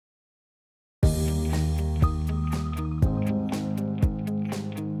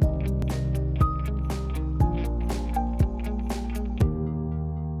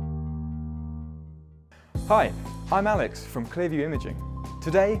Hi, I'm Alex from Clearview Imaging.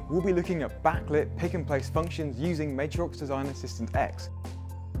 Today we'll be looking at backlit pick-and-place functions using Matrox Design Assistant X,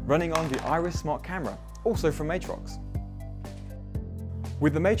 running on the Iris Smart Camera, also from Matrox.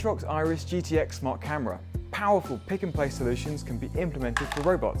 With the Matrox Iris GTX Smart Camera, powerful pick-and-place solutions can be implemented for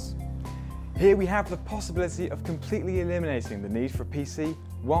robots. Here we have the possibility of completely eliminating the need for a PC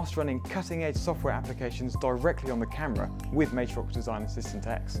whilst running cutting-edge software applications directly on the camera with Matrox Design Assistant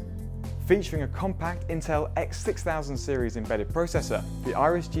X. Featuring a compact Intel X6000 series embedded processor, the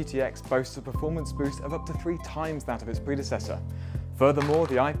Iris GTX boasts a performance boost of up to 3 times that of its predecessor. Furthermore,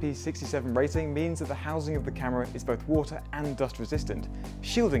 the IP67 rating means that the housing of the camera is both water and dust resistant,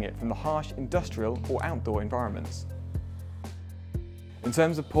 shielding it from the harsh industrial or outdoor environments. In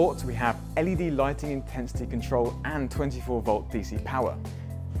terms of ports, we have LED lighting intensity control and 24-volt DC power,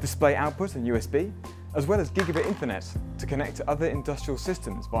 display output and USB, as well as gigabit Ethernet to connect to other industrial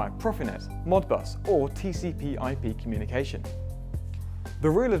systems via Profinet, Modbus or TCP/IP communication. The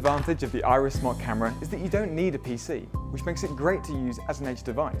real advantage of the Iris Smart Camera is that you don't need a PC, which makes it great to use as an edge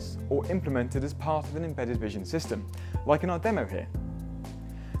device or implemented as part of an embedded vision system, like in our demo here,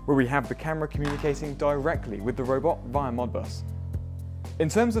 where we have the camera communicating directly with the robot via Modbus. In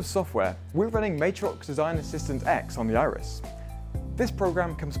terms of software, we're running Matrox Design Assistant X on the Iris. This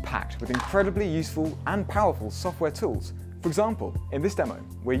program comes packed with incredibly useful and powerful software tools. For example, in this demo,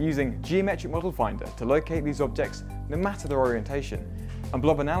 we're using Geometric Model Finder to locate these objects no matter their orientation, and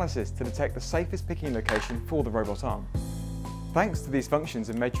blob analysis to detect the safest picking location for the robot arm. Thanks to these functions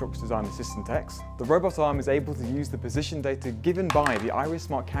in Matrox Design Assistant X, the robot arm is able to use the position data given by the Iris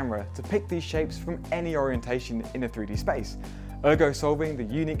Smart Camera to pick these shapes from any orientation in a 3D space, ergo solving the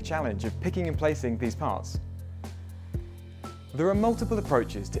unique challenge of picking and placing these parts. There are multiple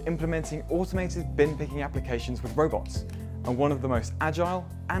approaches to implementing automated bin picking applications with robots, and one of the most agile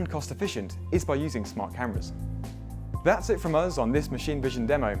and cost-efficient is by using smart cameras. That's it from us on this machine vision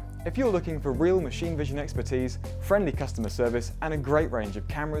demo. If you're looking for real machine vision expertise, friendly customer service, and a great range of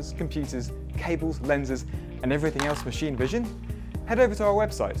cameras, computers, cables, lenses, and everything else machine vision, head over to our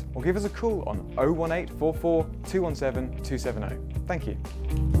website or give us a call on 01844 217 270. Thank you.